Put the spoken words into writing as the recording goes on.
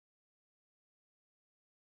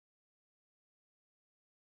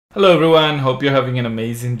Hello everyone, hope you're having an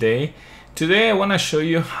amazing day. Today I want to show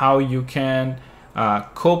you how you can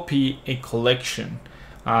copy a collection.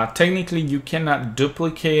 Technically you cannot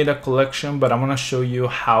duplicate a collection, but I'm going to show you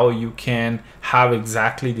how you can have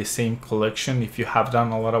exactly the same collection if you have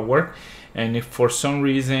done a lot of work. And if for some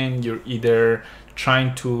reason you're either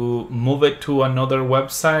trying to move it to another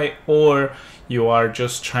website or you are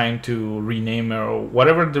just trying to rename it or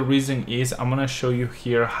whatever the reason is, I'm going to show you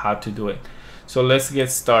here how to do it. So let's get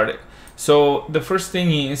started. So the first thing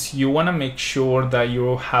is you want to make sure that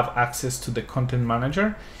you have access to the content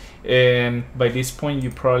manager. And by this point,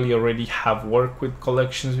 you probably already have worked with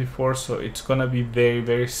collections before. So it's going to be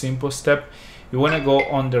very simple step. You want to go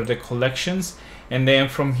under the collections. And then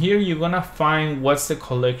from here, you're going to find what's the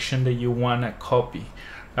collection that you want to copy.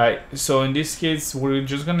 Right. So in this case, we're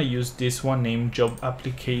just going to use this one named job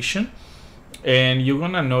application. And you're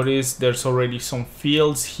gonna notice there's already some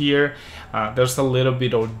fields here. There's a little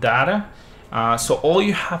bit of data. So all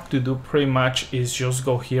you have to do pretty much is just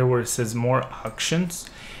go here where it says more actions,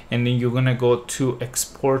 and then you're gonna go to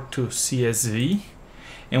export to CSV.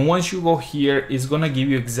 And once you go here, it's gonna give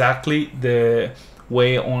you exactly the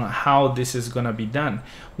way on how this is gonna be done.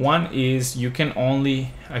 One is you can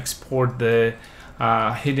only export the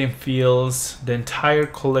hidden fields, the entire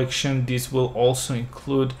collection. This will also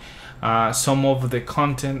include some of the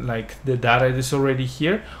content, like the data is already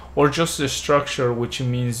here, or just the structure, which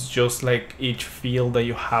means just like each field that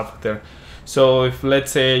you have there. So if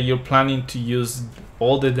let's say you're planning to use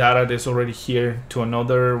all the data that's already here to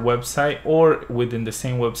another website or within the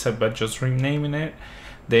same website but just renaming it,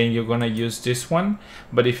 then you're gonna use this one.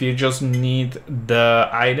 But if you just need the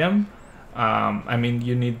item,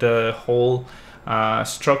 you need the whole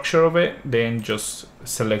structure of it, then just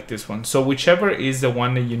select this one. So whichever is the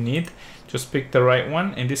one that you need, just pick the right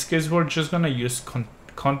one. In this case, we're just gonna use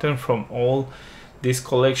content from all this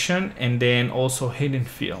collection and then also hidden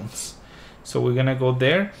fields. So we're gonna go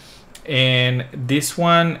there, and this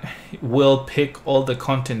one will pick all the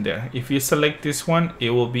content there. If you select this one, it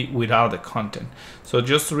will be without the content. So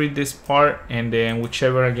just read this part, and then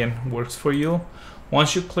whichever again works for you.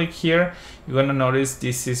 Once you click here, you're gonna notice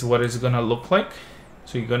this is what it's gonna look like.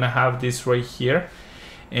 So you're gonna have this right here,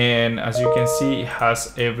 and as you can see, it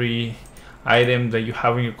has every item that you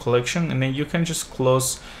have in your collection. And then you can just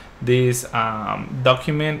close this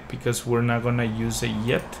document because we're not gonna use it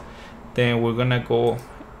yet. Then we're gonna go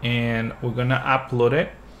and we're gonna upload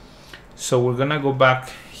it. So we're gonna go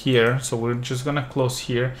back here. So we're just gonna close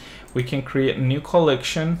here. We can create a new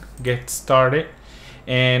collection, get started.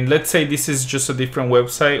 And let's say this is just a different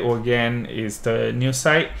website, or again is the new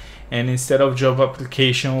site, and instead of job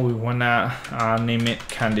application we wanna name it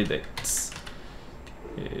candidates.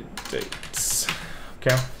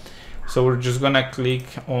 Okay, so we're just gonna click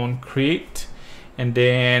on create, and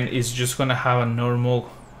then it's just gonna have a normal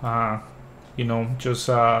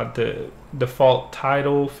the default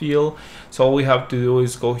title field. So all we have to do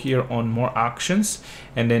is go here on more actions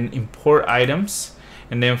and then import items.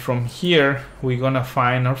 And then from here, we're gonna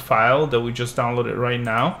find our file that we just downloaded right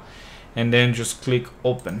now, and then just click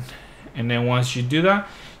open. And then once you do that,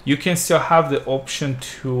 you can still have the option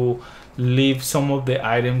to leave some of the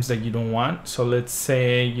items that you don't want. So let's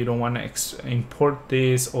say you don't want to import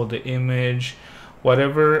this or the image,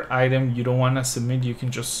 whatever item you don't want to submit, you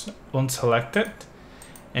can just unselect it,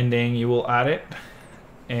 and then you will add it.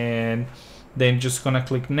 And then just gonna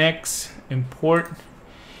click next, import.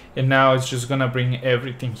 And now it's just gonna bring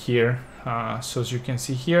everything here. So as you can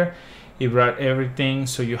see here, it brought everything,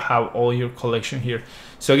 so you have all your collection here.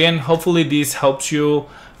 So again, hopefully this helps you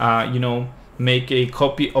make a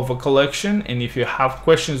copy of a collection. And if you have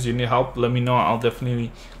questions, you need help, let me know. I'll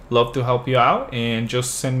definitely love to help you out, and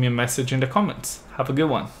just send me a message in the comments. Have a good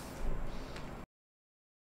one.